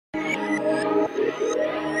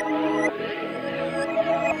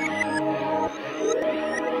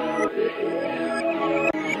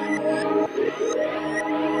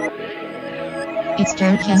It's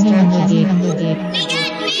Dirt Casting on the Deep.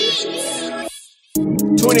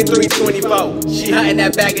 23-24, she hunting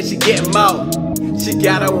that bag and she getting more. She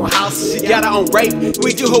got her own house, she got her own rape.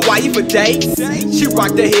 We do Hawaii for dates. She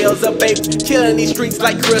rock the hills up, babe, killing these streets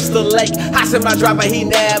like Crystal Lake. I send my driver, he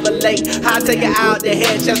never late. I take her out, the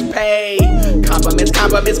head just pay. Compliments,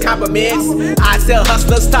 compliments, compliments. I sell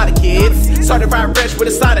hustlers, starter kids. Certified fresh with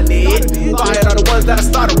a starter need. Fired are the ones that I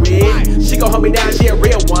started with. She gon' hold me down, she a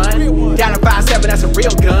real one. Got a 5.7, that's a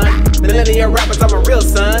real gun. Millennial rappers, I'm a real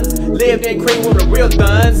sons. Lived in cream with the real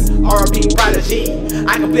guns. R.P. Prodigy.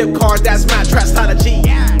 I can flip cars, that's my trap strategy.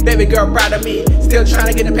 Baby girl proud of me. Still trying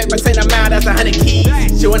to get the paper, say the amount, that's 100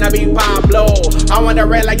 keys. She wanna be Pablo. I wanna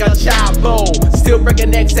rap like a chavo. Still breaking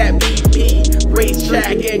necks at BP.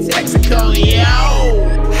 Racetrack in Texaco,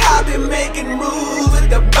 yo. I've been making moves with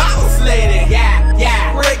the boss lady. Yeah,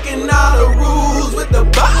 yeah. Breaking all the rules with the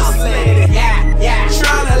boss lady. Yeah, yeah.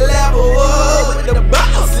 Trying to level up with the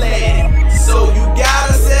boss lady. So you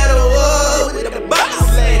gotta settle up with the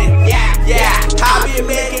boss lady. Yeah, yeah. I've been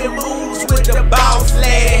making moves with the boss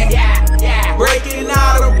lady. Yeah, yeah. Breaking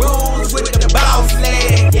all the rules with the boss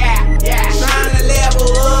lady. Yeah, yeah. Trying to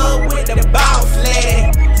level up with the boss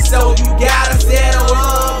lady. So you gotta settle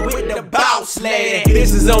up with the boss lady.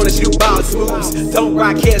 This is on the shoe boss moves. Don't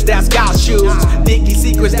rock hairs, that's gout shoes. Nicky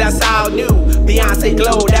Secrets, that's all new. Beyonce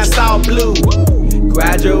Glow, that's all blue.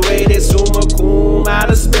 Graduated summa cum out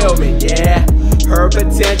of Spelman, yeah. Her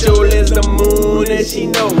potential is the moon and she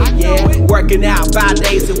know it, yeah. Working out 5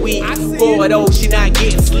 days a week. 4 of those, she not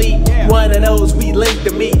getting sleep. 1 of those, we link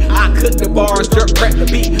to me. I cook the bars, dirt prep the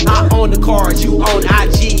beat. I own the cars, you own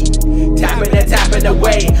IG. Tapping and tapping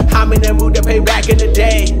away. How many moved to pay back in the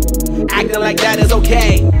day? Acting like that is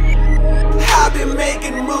okay. I've been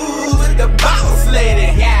making moves with the boss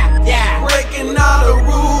lady. Yeah, yeah. Breaking all the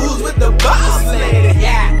rules with the boss lady.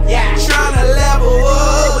 Yeah, yeah. Trying to level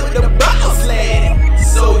up with the boss lady.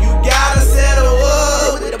 So you gotta settle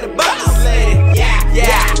up with the boss lady. Yeah,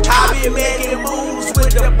 yeah. I've been making moves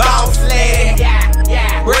with the boss lady. Yeah,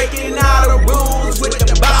 yeah. Breaking all the rules with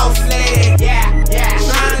the boss lady. Yeah, yeah.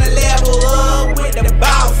 Trying to level up with the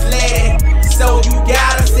boss lady. So you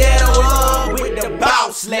gotta settle up with the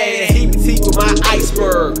boss lady. TBT with my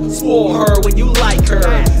iceberg. Spoil her when you like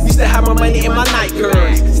her. Used to have my money in my night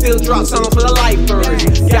curves. Still drop songs for the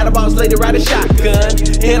lifers. Got a boss lady ride a shotgun.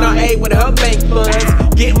 NRA with her bank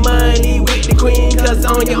funds. Get money with the queen, cause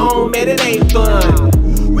on your own, man, it ain't fun.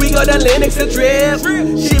 We go to Linux and drip.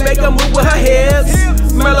 She make a move with her hips.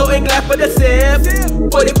 Merlot and glass for the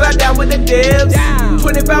sip. 45 down with the dips.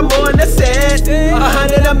 25 more in the set.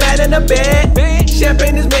 100 a man in the bed.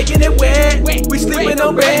 Champagne is making it wet. We sleeping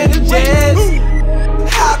on brand new jets.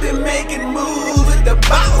 I've been making moves with the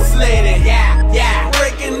boss lady. Yeah, yeah.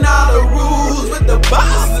 Breaking all the rules with the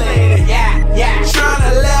boss lady. Yeah, yeah. Trying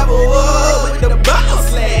to level up with the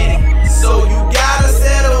boss lady. So you gotta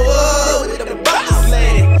settle up with the boss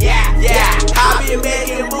lady. Yeah, yeah. I've been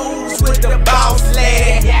making moves with the boss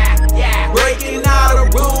lady. Yeah, yeah. Breaking all the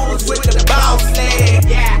rules with the boss lady.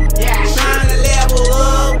 Yeah, yeah. Trying to level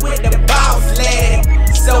up with the boss lady.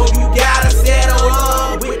 So you gotta settle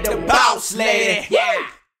up with the boss lady. Yeah.